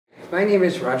my name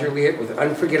is Roger Leatt with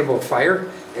Unforgettable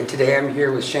Fire, and today I'm here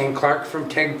with Shane Clark from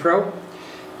Pro.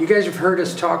 You guys have heard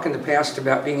us talk in the past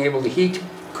about being able to heat,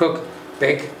 cook,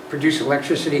 bake, produce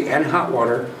electricity and hot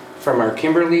water from our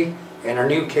Kimberly and our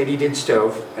new katydid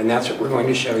stove, and that's what we're going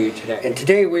to show you today. And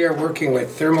today we are working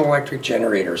with thermoelectric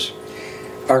generators.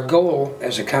 Our goal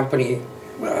as a company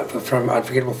from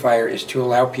Unforgettable Fire is to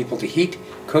allow people to heat,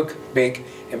 cook, bake,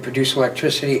 and produce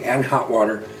electricity and hot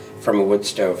water from a wood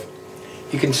stove.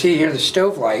 You can see here the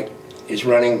stove light is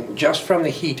running just from the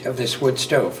heat of this wood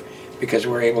stove because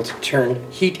we're able to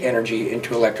turn heat energy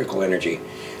into electrical energy.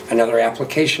 Another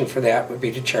application for that would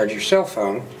be to charge your cell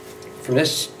phone from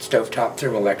this stovetop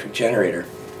thermoelectric generator.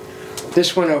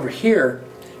 This one over here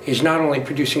is not only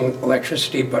producing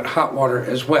electricity but hot water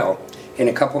as well. In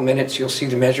a couple minutes you'll see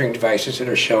the measuring devices that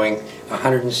are showing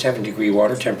 107-degree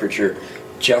water temperature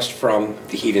just from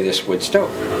the heat of this wood stove.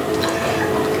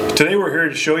 Today we're here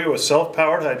to show you a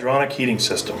self-powered hydronic heating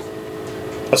system.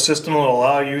 A system that will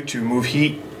allow you to move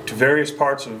heat to various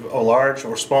parts of a large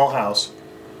or small house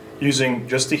using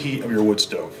just the heat of your wood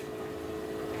stove.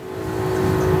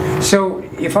 So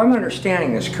if I'm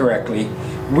understanding this correctly,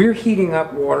 we're heating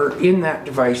up water in that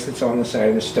device that's on the side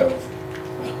of the stove.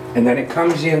 And then it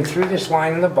comes in through this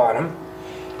line in the bottom,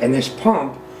 and this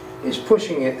pump is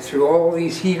pushing it through all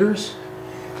these heaters,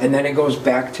 and then it goes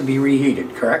back to be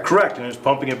reheated, correct? Correct, and it's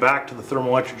pumping it back to the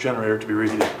thermoelectric generator to be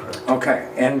reheated. Correct.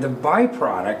 Okay, and the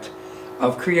byproduct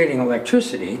of creating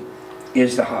electricity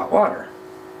is the hot water.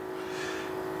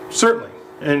 Certainly,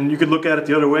 and you could look at it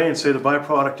the other way and say the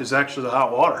byproduct is actually the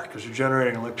hot water because you're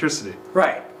generating electricity.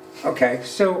 Right, okay,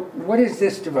 so what is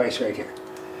this device right here?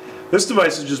 This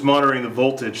device is just monitoring the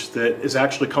voltage that is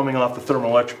actually coming off the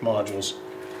thermoelectric modules.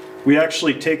 We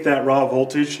actually take that raw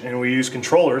voltage and we use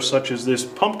controllers such as this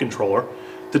pump controller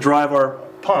to drive our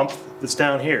pump that's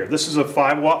down here. This is a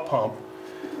 5-watt pump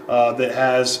that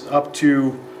has up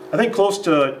to, I think, close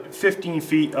to 15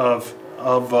 feet of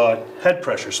head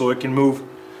pressure, so it can move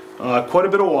quite a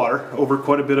bit of water over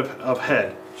quite a bit of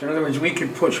head. So in other words, we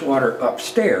could push water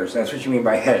upstairs. That's what you mean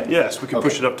by head? Yes, we can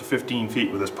push it up to 15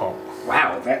 feet with this pump.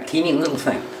 Wow, that teeny little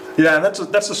thing. Yeah, and that's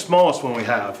the smallest one we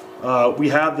have. We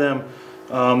have them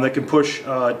that can push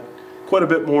quite a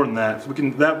bit more than that.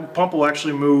 That pump will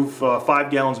actually move 5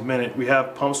 gallons a minute. We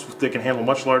have pumps that can handle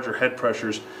much larger head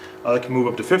pressures that can move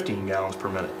up to 15 gallons per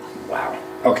minute. Wow.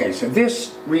 Okay, so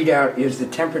this readout is the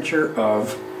temperature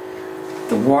of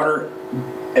the water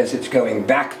as it's going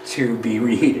back to be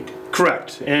reheated.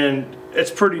 Correct, and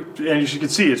it's pretty, and as you can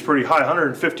see, it's pretty high.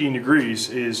 115 degrees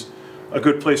is a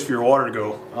good place for your water to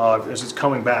go as it's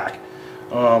coming back.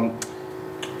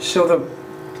 So the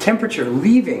temperature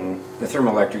leaving the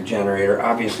thermoelectric generator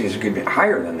obviously is a good bit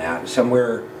higher than that,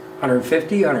 somewhere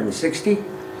 150, 160?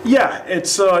 Yeah,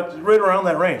 it's right around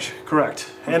that range,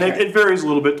 correct. Okay. And it varies a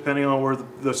little bit depending on where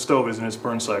the stove is in its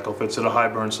burn cycle, if it's at a high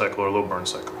burn cycle or a low burn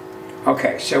cycle.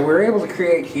 Okay, so we're able to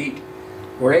create heat,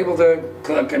 we're able to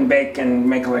cook and bake and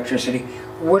make electricity.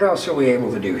 What else are we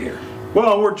able to do here?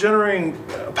 Well, we're generating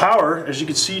power, as you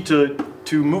can see, to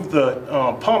move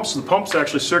the pumps. The pump's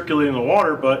actually circulating the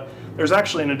water, but there's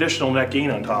actually an additional net gain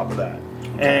on top of that.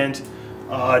 Okay. And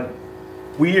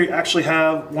we actually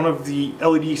have one of the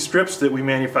LED strips that we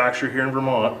manufacture here in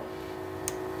Vermont.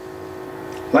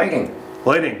 Lighting.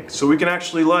 Lighting, so we can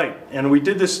actually light. And we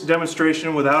did this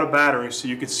demonstration without a battery, so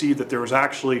you could see that there was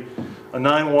actually a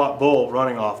 9-watt bulb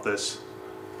running off this.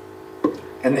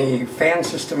 And the fan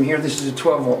system here, this is a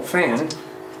 12-volt fan.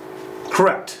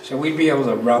 Correct. So we'd be able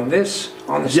to run this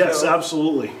on the stove? Yes,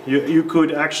 absolutely. You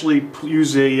could actually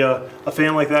use a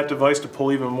fan like that device to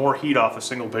pull even more heat off a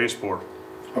single baseboard.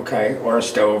 Okay, or a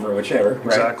stove or whichever. Right?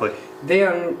 Exactly.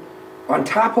 Then, on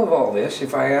top of all this,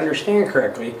 if I understand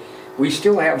correctly, we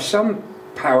still have some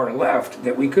power left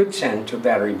that we could send to a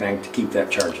battery bank to keep that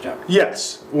charged up.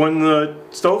 Yes. When the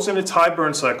stove's in its high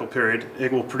burn cycle period,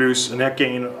 it will produce a net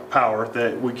gain of power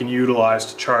that we can utilize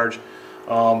to charge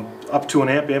up to an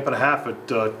amp and a half at up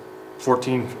to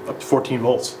 14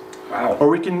 volts. Wow. Or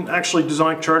we can actually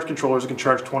design charge controllers that can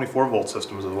charge 24-volt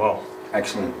systems as well.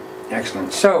 Excellent.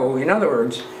 Excellent. So, in other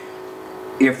words,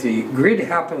 if the grid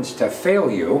happens to fail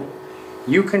you,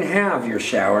 you can have your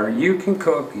shower, you can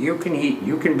cook, you can heat,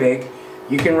 you can bake,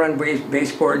 you can run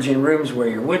baseboards in rooms where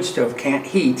your wood stove can't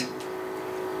heat,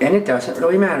 and it doesn't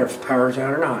really matter if the power's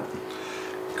out or not.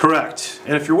 Correct.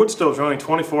 And if your wood stove's running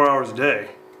 24 hours a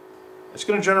day, it's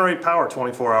going to generate power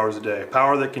 24 hours a day,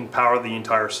 power that can power the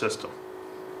entire system.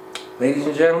 Ladies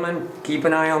and gentlemen, keep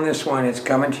an eye on this one. It's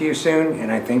coming to you soon,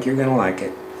 and I think you're going to like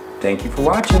it. Thank you for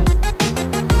watching.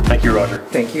 Thank you, Roger.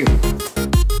 Thank you.